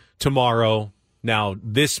announcement tomorrow, now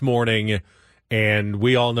this morning, and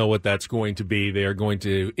we all know what that's going to be. They are going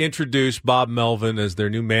to introduce Bob Melvin as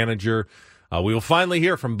their new manager. We will finally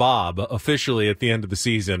hear from Bob officially at the end of the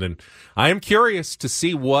season, and I am curious to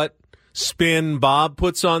see what spin Bob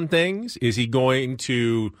puts on things. Is he going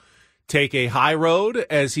to take a high road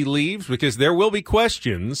as he leaves? Because there will be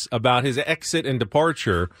questions about his exit and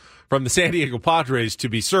departure from the San Diego Padres, to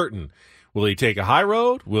be certain. Will he take a high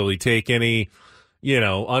road? Will he take any,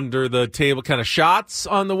 under the table kind of shots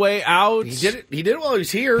on the way out? He did it while he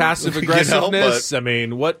was here. Passive aggressiveness. I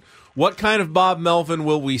mean, what kind of Bob Melvin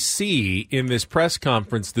will we see in this press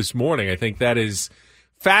conference this morning? I think that is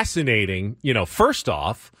fascinating, first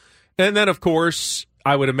off. And then, of course,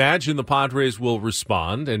 I would imagine the Padres will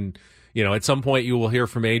respond. And, at some point you will hear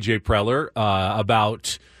from A.J. Preller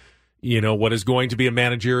about, what is going to be a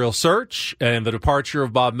managerial search and the departure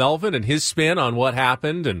of Bob Melvin and his spin on what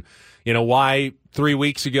happened and, why 3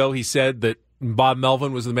 weeks ago he said that Bob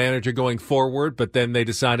Melvin was the manager going forward, but then they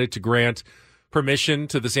decided to grant permission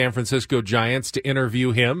to the San Francisco Giants to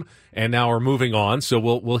interview him, and now we're moving on. So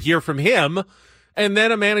we'll hear from him, and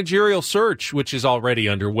then a managerial search, which is already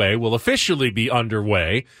underway, will officially be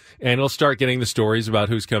underway, and we'll start getting the stories about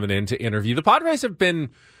who's coming in to interview. The Padres have been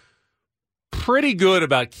pretty good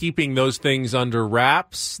about keeping those things under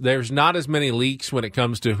wraps. There's not as many leaks when it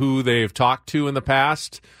comes to who they've talked to in the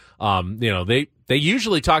past. They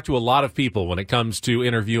usually talk to a lot of people when it comes to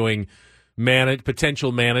interviewing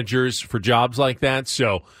potential managers for jobs like that.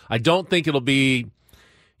 So I don't think it'll be,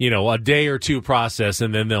 a day or two process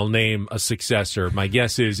and then they'll name a successor. My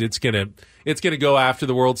guess is it's gonna go after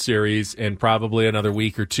the World Series and probably another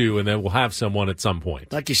week or two, and then we'll have someone at some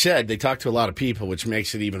point. Like you said, they talk to a lot of people, which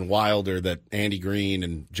makes it even wilder that Andy Green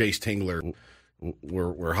and Jace Tingler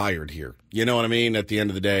were hired here. You know what I mean? At the end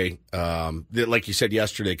of the day, like you said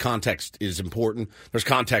yesterday, context is important. There's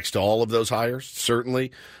context to all of those hires,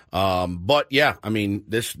 certainly. But yeah, I mean,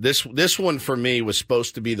 this one for me was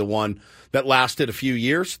supposed to be the one that lasted a few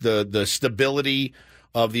years. The stability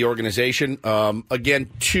of the organization. Again,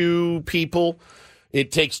 two people. It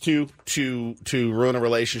takes two to ruin a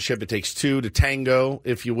relationship. It takes two to tango,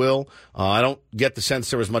 if you will. I don't get the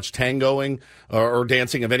sense there was much tangoing or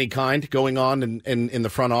dancing of any kind going on in the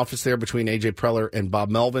front office there between A.J. Preller and Bob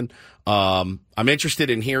Melvin. I'm interested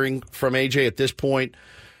in hearing from A.J. at this point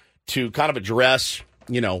to kind of address,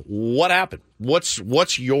 what happened.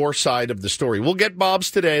 What's your side of the story? We'll get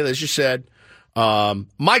Bob's today, as you said.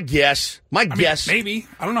 My guess, maybe.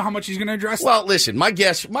 I don't know how much he's going to address. Well, listen, my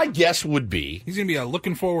guess would be he's going to be a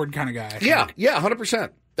looking forward kind of guy. Yeah, 100%.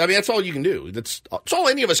 I mean, that's all you can do. That's all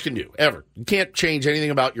any of us can do, ever. You can't change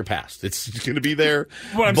anything about your past. It's going to be there.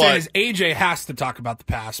 What I'm saying is AJ has to talk about the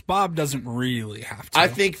past. Bob doesn't really have to. I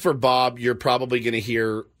think for Bob, you're probably going to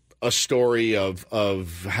hear a story of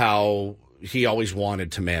how he always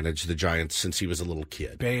wanted to manage the Giants since he was a little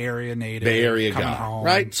kid. Bay Area native. Bay Area guy, home.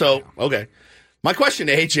 Right? So, okay. My question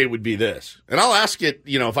to AJ would be this, and I'll ask it,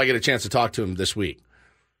 if I get a chance to talk to him this week.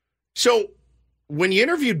 So, when you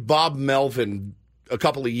interviewed Bob Melvin a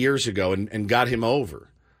couple of years ago and got him over,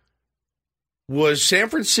 was San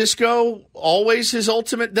Francisco always his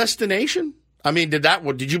ultimate destination? I mean,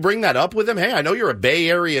 did you bring that up with him? Hey, I know you're a Bay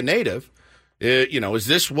Area native. Is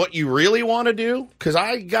this what you really want to do? Because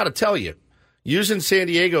I got to tell you, using San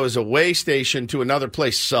Diego as a way station to another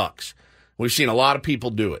place sucks. We've seen a lot of people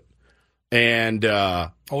do it. And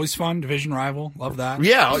always fun, division rival. Love that.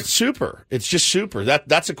 Yeah, it's super. It's just super.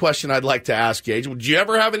 That's a question I'd like to ask you. Did you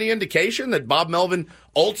ever have any indication that Bob Melvin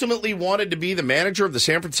ultimately wanted to be the manager of the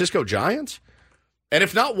San Francisco Giants? And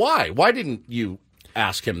if not, why? Why didn't you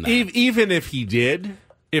ask him that? Even if he did,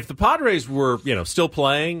 if the Padres were, still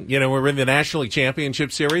playing, we're in the National League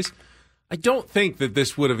Championship Series, I don't think that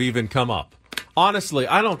this would have even come up. Honestly,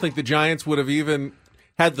 I don't think the Giants would have even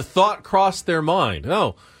had the thought cross their mind.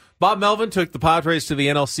 Oh, Bob Melvin took the Padres to the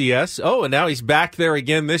NLCS. Oh, and now he's back there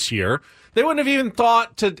again this year. They wouldn't have even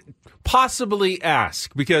thought to possibly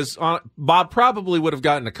ask because Bob probably would have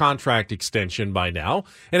gotten a contract extension by now,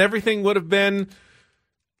 and everything would have been,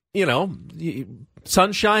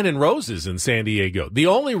 sunshine and roses in San Diego. The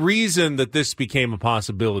only reason that this became a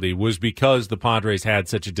possibility was because the Padres had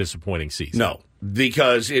such a disappointing season. No,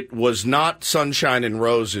 because it was not sunshine and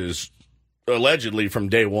roses allegedly from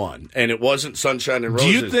day one, and it wasn't sunshine and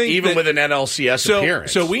roses even with an NLCS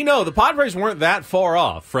appearance. So we know the Padres weren't that far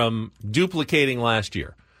off from duplicating last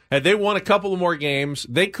year. Had they won a couple of more games,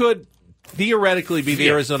 they could theoretically be the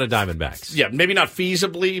Arizona Diamondbacks. Yeah, maybe not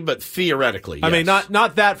feasibly, but theoretically. Yes. I mean,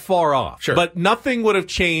 not that far off. Sure. But nothing would have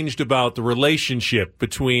changed about the relationship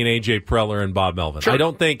between A.J. Preller and Bob Melvin. Sure. I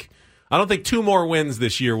don't think two more wins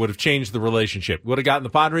this year would have changed the relationship. Would have gotten the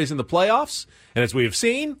Padres in the playoffs, and as we have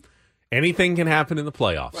seen, anything can happen in the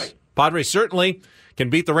playoffs. Right. Padres certainly can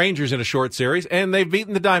beat the Rangers in a short series, and they've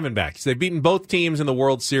beaten the Diamondbacks. They've beaten both teams in the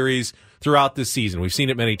World Series throughout this season. We've seen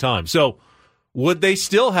it many times. So would they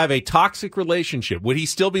still have a toxic relationship? Would he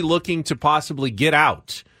still be looking to possibly get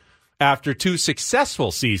out after two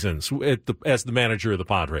successful seasons as the manager of the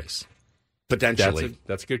Padres? Potentially.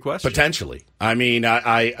 That's a good question. Potentially. I mean,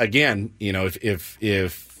 I again,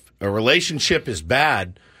 if a relationship is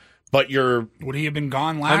bad, But would he have been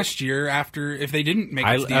gone last year after if they didn't make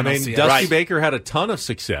it to the NLCS? Dusty Baker had a ton of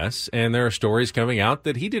success, and there are stories coming out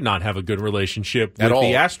that he did not have a good relationship with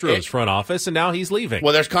the Astros front office, and now he's leaving.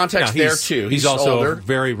 Well, there's context there, too. He's also older.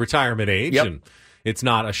 very retirement age, and it's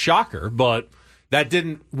not a shocker, but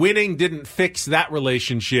winning didn't fix that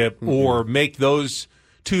relationship or make those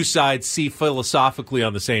two sides see philosophically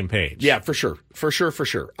on the same page. Yeah, for sure.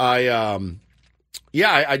 I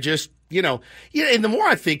just, and the more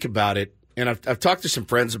I think about it, and I've talked to some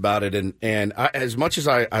friends about it, and as much as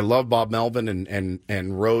I love Bob Melvin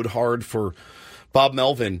and rode hard for Bob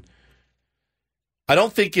Melvin, I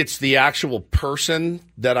don't think it's the actual person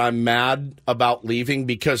that I'm mad about leaving,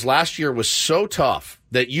 because last year was so tough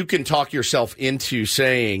that you can talk yourself into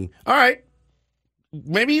saying, all right,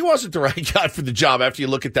 maybe he wasn't the right guy for the job after you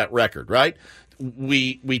look at that record, right?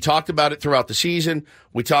 We talked about it throughout the season.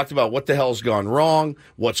 We talked about what the hell's gone wrong,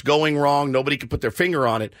 what's going wrong. Nobody could put their finger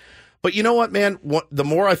on it. But you know what, man? The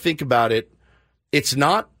more I think about it, it's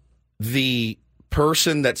not the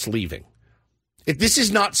person that's leaving. This is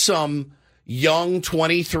not some young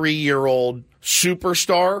 23-year-old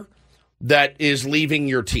superstar that is leaving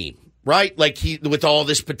your team, right? Like with all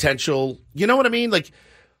this potential, you know what I mean? Like,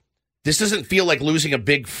 this doesn't feel like losing a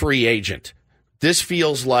big free agent. This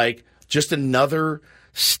feels like just another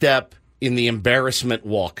step in the embarrassment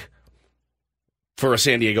walk for a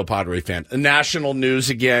San Diego Padre fan. National news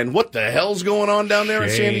again. What the hell's going on down there in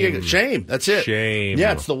San Diego? Shame. That's it. Shame.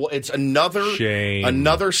 Yeah, it's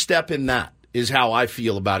another step in that is how I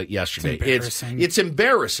feel about it yesterday. It's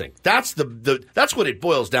embarrassing. That's that's what it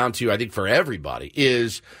boils down to, I think, for everybody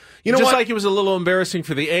is. You know Just what? like it was a little embarrassing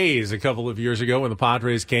for the A's a couple of years ago when the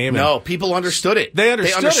Padres came. No, people understood it. They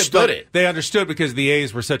understood it. They understood because the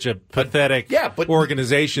A's were such a pathetic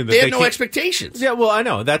organization that they had no expectations. Yeah, well, I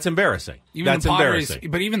know. That's embarrassing.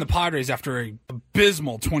 Embarrassing. But even the Padres, after an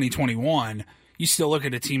abysmal 2021, you still look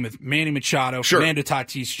at a team with Manny Machado, Fernando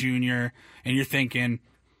Tatis Jr., and you're thinking,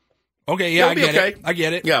 okay, yeah, I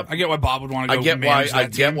get it. Yeah. I get why Bob would want to go manage that I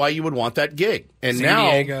get team. why you would want that gig. And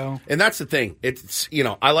San Diego. And that's the thing. It's,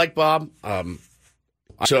 I like Bob.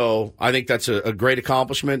 So I think that's a great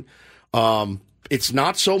accomplishment. It's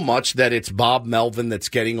not so much that it's Bob Melvin that's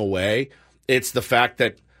getting away. It's the fact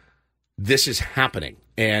that this is happening.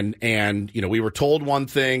 And we were told one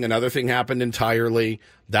thing, another thing happened entirely.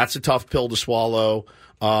 That's a tough pill to swallow.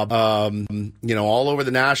 All over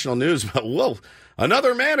the national news. But, whoa.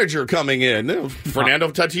 Another manager coming in. Fernando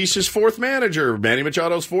Tatis's fourth manager. Manny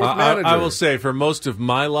Machado's fourth manager. I will say, for most of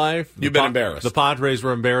my life, you've been embarrassed. The Padres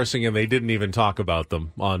were embarrassing, and they didn't even talk about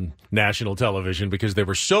them on national television because they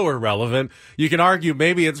were so irrelevant. You can argue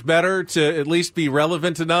maybe it's better to at least be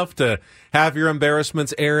relevant enough to have your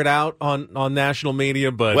embarrassments aired out on national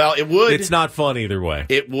media, but it's not fun either way.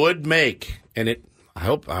 It would make, and I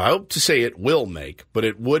hope to say it will make, but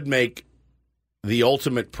it would make the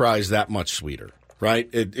ultimate prize that much sweeter. Right?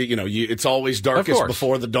 It's always darkest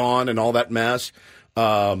before the dawn and all that mess.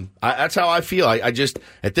 That's how I feel. I just,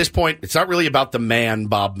 at this point, it's not really about the man,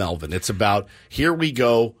 Bob Melvin. It's about, here we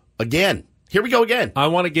go again. I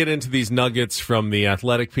want to get into these nuggets from the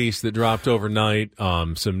Athletic piece that dropped overnight.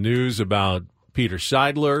 Some news about Peter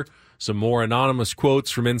Seidler. Some more anonymous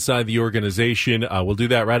quotes from inside the organization. We'll do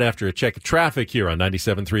that right after a check of traffic here on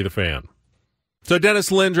 97.3 The Fan. So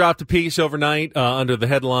Dennis Lin dropped a piece overnight under the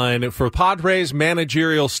headline, "For Padres,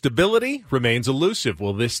 managerial stability remains elusive.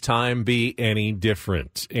 Will this time be any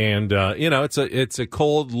different?" And, it's a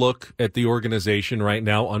cold look at the organization right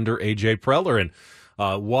now under A.J. Preller and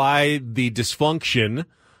why the dysfunction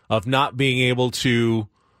of not being able to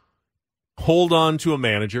hold on to a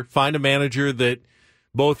manager, find a manager that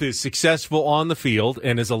both is successful on the field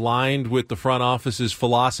and is aligned with the front office's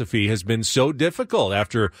philosophy has been so difficult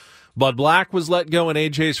after Bud Black was let go in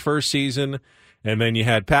AJ's first season, and then you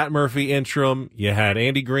had Pat Murphy interim. You had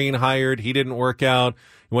Andy Green hired. He didn't work out.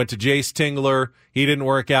 You went to Jace Tingler. He didn't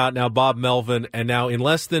work out. Now Bob Melvin. And now in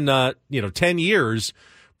less than 10 years,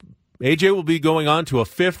 AJ will be going on to a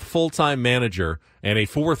fifth full-time manager and a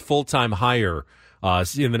fourth full-time hire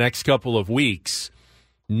in the next couple of weeks.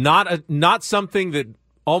 Not something that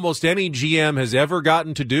almost any GM has ever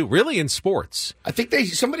gotten to do, really, in sports. I think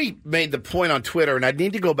somebody made the point on Twitter, and I'd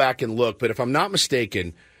need to go back and look, but if I'm not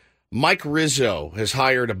mistaken, Mike Rizzo has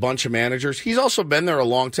hired a bunch of managers. He's also been there a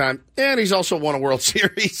long time, and he's also won a World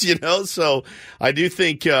Series, So I do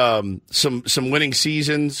think some winning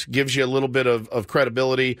seasons gives you a little bit of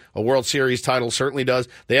credibility. A World Series title certainly does.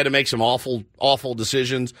 They had to make some awful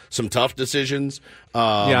decisions, some tough decisions.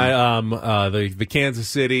 The Kansas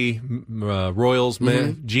City Royals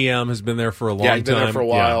GM has been there for a long time. He's been there for a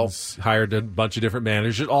while. He's hired a bunch of different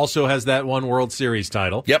managers. It also has that one World Series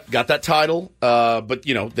title. Yep, got that title. But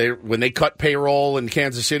when they cut payroll in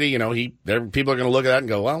Kansas City, people are going to look at that and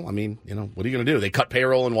go, well, what are you going to do? They cut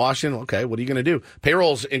payroll in Washington. Okay, what are you going to do?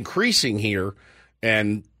 Payroll's increasing here,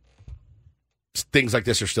 and things like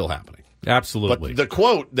this are still happening. Absolutely. But the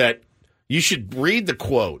quote that you should read the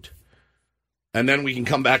quote. And then we can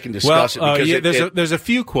come back and discuss it. Because there's a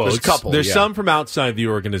few quotes. There's a couple. There's some from outside the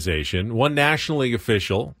organization. One National League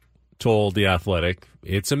official told The Athletic,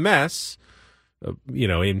 it's a mess,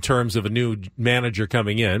 in terms of a new manager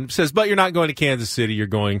coming in. Says, but you're not going to Kansas City, you're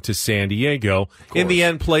going to San Diego. In the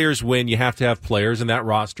end, players win. You have to have players, and that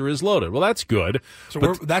roster is loaded. Well, that's good.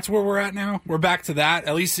 So that's where we're at now? We're back to that?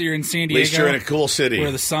 At least you're in San Diego. At least you're in a cool city.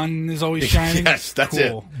 Where the sun is always shining? Yes, that's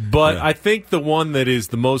cool. it. But I think the one that is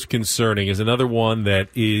the most concerning is another one that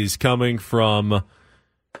is coming from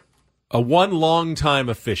one longtime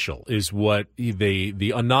official, is what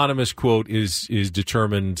the anonymous quote is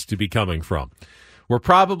determined to be coming from. We're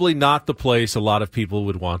probably not the place a lot of people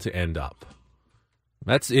would want to end up.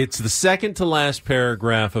 It's the second to last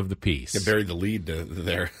paragraph of the piece. You buried the lead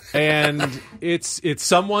there. And it's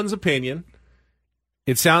someone's opinion.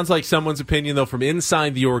 It sounds like someone's opinion, though, from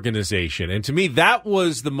inside the organization. And to me, that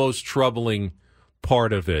was the most troubling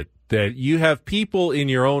part of it, that you have people in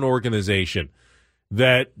your own organization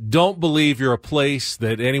that don't believe you're a place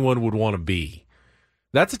that anyone would want to be.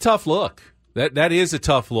 That's a tough look. That is a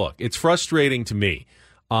tough look. It's frustrating to me.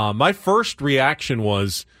 My first reaction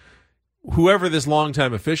was, whoever this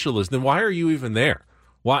longtime official is, then why are you even there?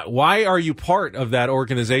 Why are you part of that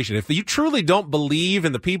organization? If you truly don't believe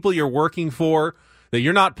in the people you're working for, that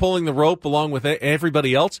you're not pulling the rope along with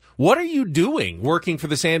everybody else, what are you doing working for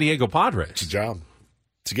the San Diego Padres? It's a job.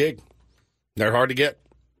 It's a gig. They're hard to get.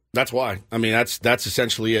 That's why. I mean, that's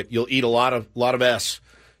essentially it. You'll eat a lot of S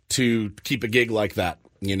to keep a gig like that.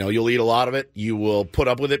 You'll eat a lot of it. You will put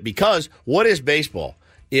up with it because what is baseball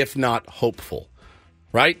if not hopeful?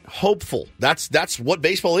 Right? Hopeful. That's what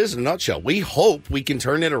baseball is in a nutshell. We hope we can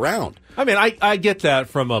turn it around. I mean, I get that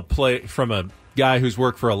from a guy who's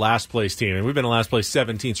worked for a last place team, and we've been in last place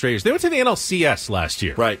 17 straight years. They went to the NLCS last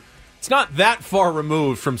year. Right. It's not that far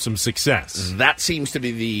removed from some success. That seems to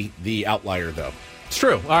be the outlier, though. It's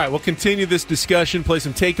true. All right, we'll continue this discussion, play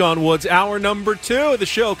some Take on Woods. Hour number 2 of the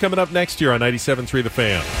show coming up next year on 97.3 The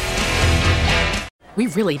Fan. We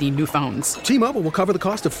really need new phones. T-Mobile will cover the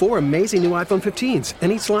cost of 4 amazing new iPhone 15s, and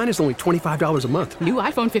each line is only $25 a month. New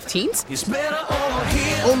iPhone 15s? It's better over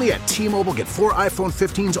here. Only at T-Mobile, get 4 iPhone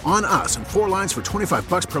 15s on us and 4 lines for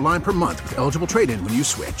 $25 per line per month with eligible trade-in when you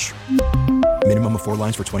switch. Minimum of 4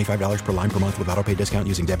 lines for $25 per line per month with autopay discount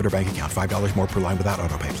using debit or bank account. $5 more per line without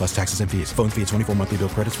autopay, plus taxes and fees. Phone fee at 24 monthly bill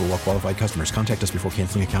credits for well-qualified customers. Contact us before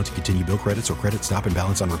canceling account to continue bill credits or credit stop and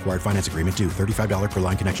balance on required finance agreement due. $35 per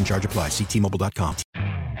line connection charge applies. See T-Mobile.com.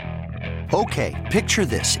 Okay, picture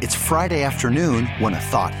this. It's Friday afternoon when a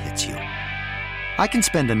thought hits you. I can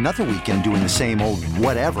spend another weekend doing the same old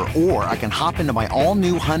whatever, or I can hop into my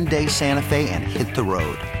all-new Hyundai Santa Fe and hit the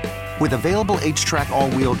road. With available H-Track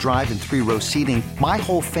all-wheel drive and 3-row seating, my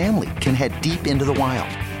whole family can head deep into the wild.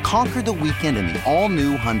 Conquer the weekend in the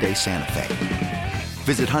all-new Hyundai Santa Fe.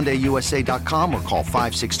 Visit HyundaiUSA.com or call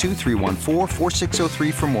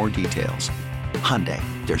 562-314-4603 for more details. Hyundai,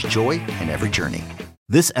 there's joy in every journey.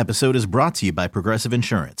 This episode is brought to you by Progressive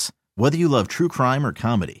Insurance. Whether you love true crime or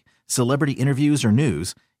comedy, celebrity interviews or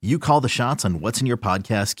news, you call the shots on what's in your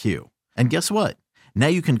podcast queue. And guess what? Now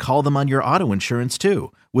you can call them on your auto insurance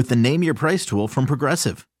too with the Name Your Price tool from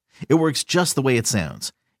Progressive. It works just the way it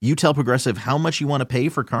sounds. You tell Progressive how much you want to pay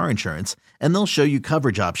for car insurance, and they'll show you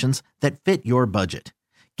coverage options that fit your budget.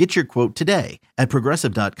 Get your quote today at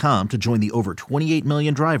Progressive.com to join the over 28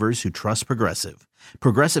 million drivers who trust Progressive.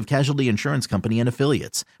 Progressive Casualty Insurance Company and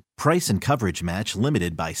Affiliates. Price and coverage match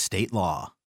limited by state law.